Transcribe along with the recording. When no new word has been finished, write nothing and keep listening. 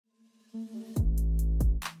Hey,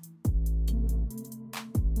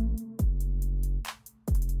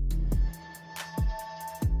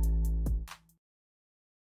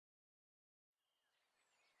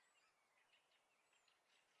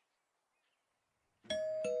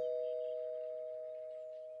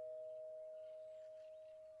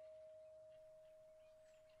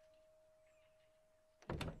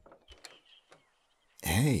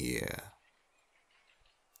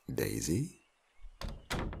 Daisy?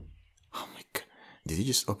 Oh my god, did you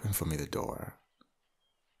just open for me the door?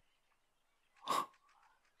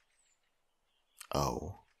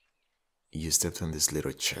 Oh, you stepped on this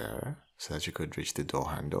little chair so that you could reach the door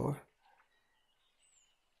handle?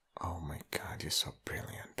 Oh my god, you're so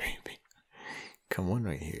brilliant, baby. Come on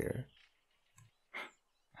right here.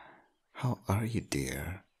 How are you,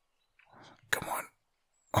 dear? Come on.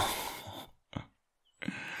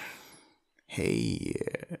 Hey.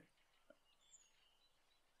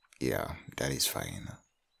 Yeah, that is fine.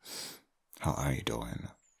 How are you doing?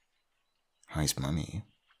 How's mommy?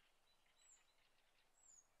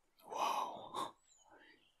 Wow.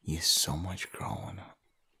 You're so much grown.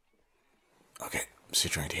 Okay,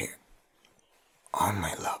 sit right here. On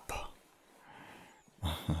my lap.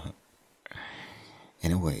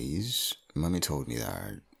 Anyways, mommy told me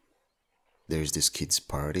that there's this kids'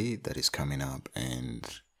 party that is coming up and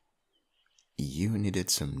you needed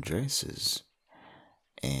some dresses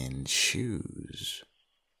and shoes.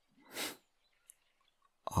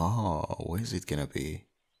 Oh, where's it gonna be?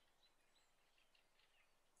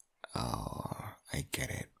 Oh, I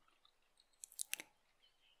get it.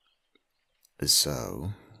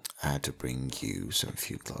 So, I had to bring you some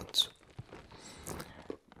few clothes.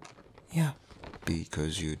 Yeah,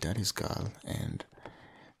 because your daddy's girl and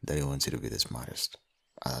daddy wants you to be the smartest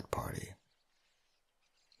at that party.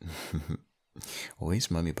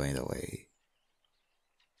 Where's mommy, by the way?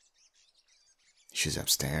 She's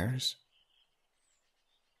upstairs?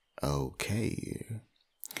 Okay.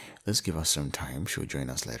 Let's give her some time. She'll join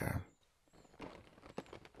us later.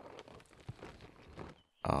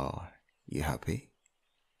 Oh, you happy?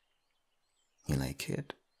 You like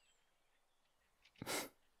it?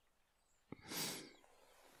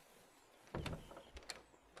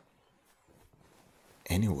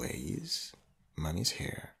 Anyways, mommy's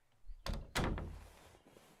here.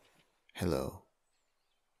 Hello.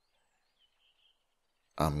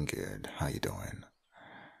 I'm good. How you doing?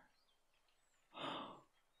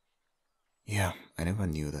 Yeah, I never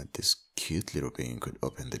knew that this cute little being could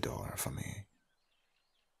open the door for me.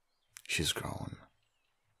 She's grown.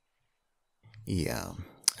 Yeah,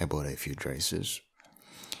 I bought her a few dresses.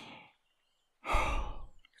 You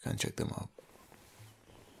can check them out.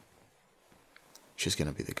 She's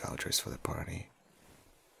gonna be the girl dress for the party.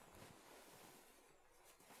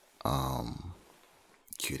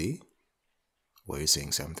 Cutie? Were you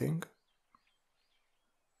saying something?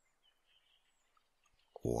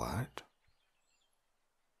 What?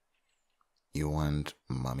 You want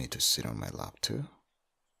mommy to sit on my lap too?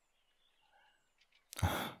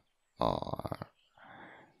 Or,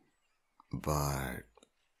 but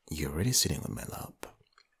you're already sitting on my lap.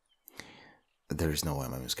 There's no way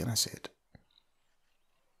mommy's gonna sit.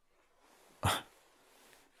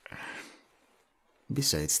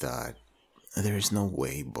 Besides that, there is no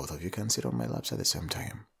way both of you can sit on my laps at the same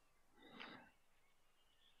time.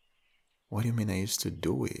 What do you mean I used to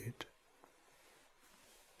do it?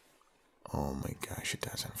 Oh my gosh, she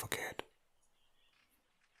doesn't forget.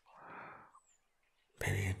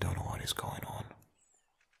 Baby, you don't know what is going on.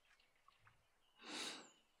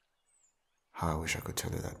 How I wish I could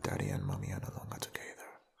tell you that daddy and mommy are no longer together.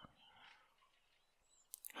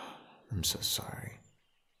 I'm so sorry.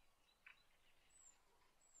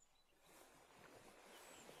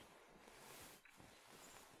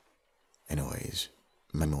 Anyways,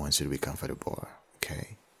 mommy wants you to be comfortable,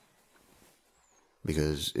 okay?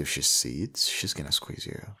 Because if she sits, she's gonna squeeze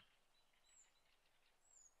you.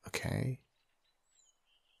 Okay?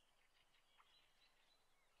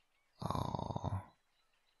 Oh,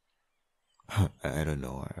 I don't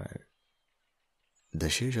know, alright.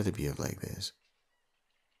 Does she usually behave like this?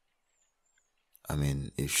 I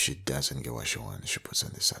mean, if she doesn't get what she wants, she puts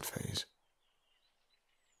on this sad face.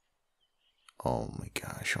 Oh my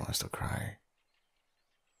gosh, she wants to cry.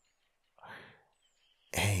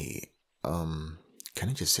 Hey, can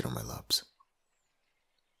you just sit on my laps?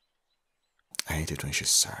 I hate it when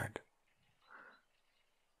she's sad.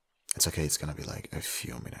 It's okay, it's gonna be like a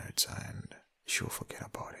few minutes and she'll forget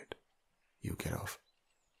about it. You get off.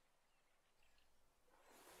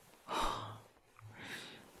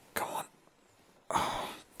 Come on. Oh,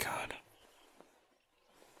 God.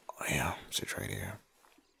 Oh, yeah, sit right here.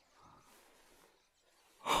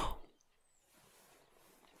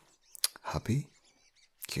 puppy?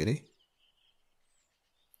 Cutie?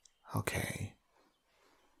 Okay.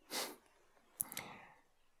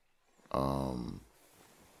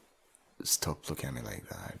 Stop looking at me like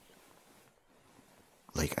that.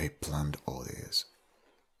 Like I planned all this.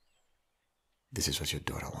 This is what your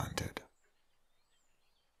daughter wanted.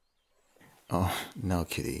 Oh, no,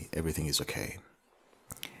 kitty. Everything is okay.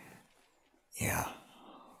 Yeah.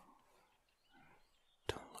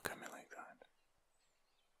 Don't look at me like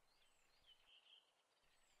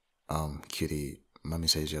that. Kitty, mommy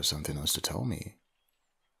says you have something else to tell me.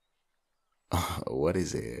 What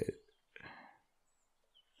is it?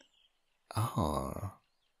 Oh.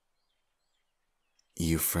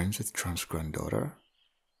 You friends with Trump's granddaughter?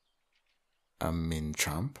 I mean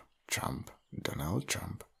Trump? Trump. Donald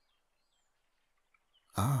Trump.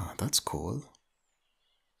 Ah, that's cool.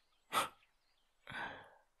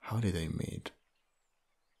 How did they meet?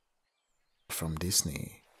 From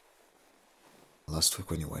Disney. Last week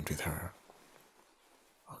when you went with her.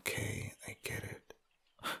 Okay, I get it.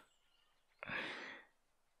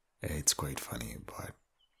 It's quite funny, but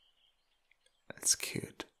it's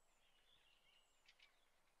cute.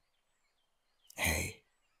 Hey,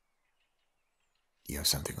 you have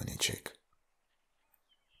something on your cheek.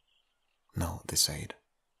 No, this side.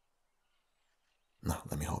 No,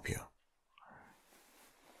 let me help you.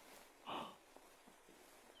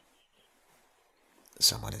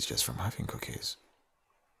 Someone is just from having cookies.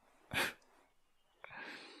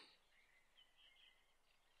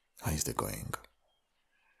 How is the going?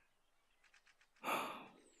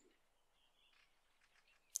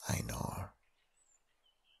 I know.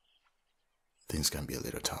 Things can be a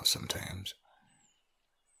little tough sometimes.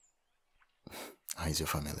 How is your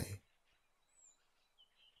family?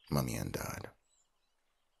 Mommy and dad.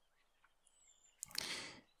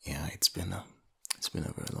 Yeah, it's been a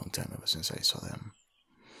very long time ever since I saw them.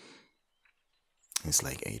 It's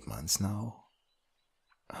like 8 months now.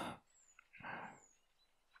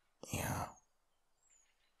 Yeah.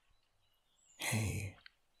 Hey,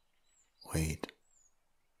 wait.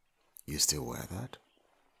 You still wear that?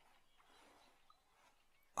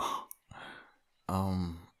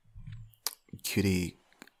 Cutie,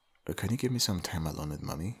 can you give me some time alone with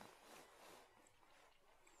mommy?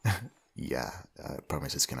 Yeah, I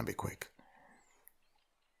promise it's gonna be quick.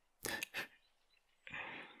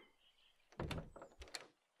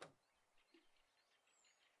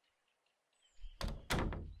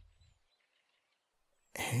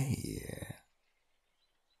 Hey.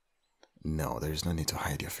 No, there's no need to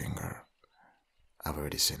hide your finger. I've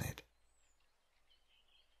already seen it.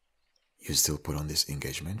 You still put on this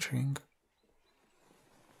engagement ring?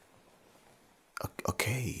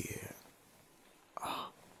 Okay.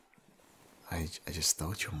 I just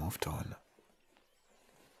thought you moved on.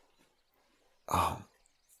 Oh,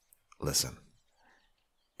 listen.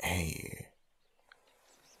 Hey.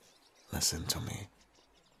 Listen to me.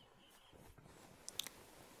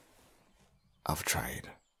 I've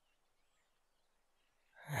tried.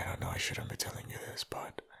 I don't know, I shouldn't be telling you this,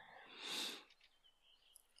 but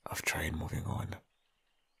I've tried moving on,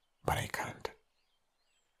 but I can't.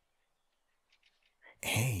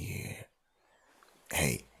 Hey.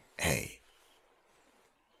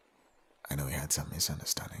 I know we had some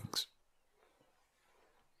misunderstandings,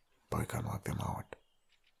 but we can work them out.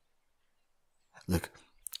 Look,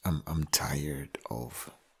 I'm tired of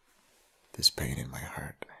this pain in my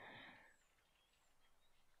heart.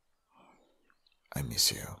 I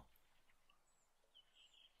miss you.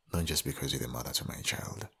 Not just because you're the mother to my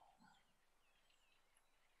child,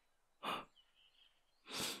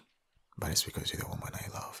 but it's because you're the woman I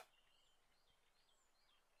love.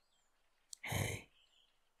 Hey,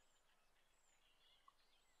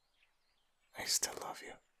 I still love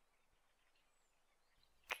you.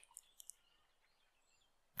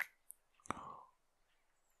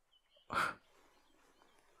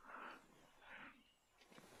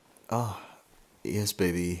 Oh, yes,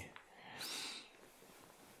 baby.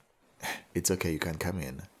 It's okay, you can come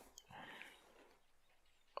in.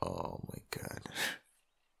 Oh my god.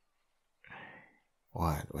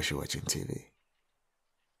 What? Was she watching TV?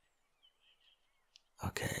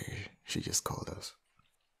 Okay, she just called us.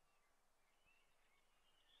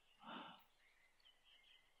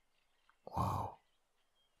 Wow.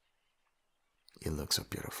 You look so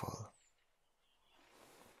beautiful.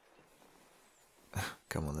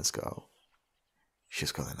 Come on, let's go.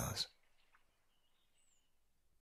 She's calling us.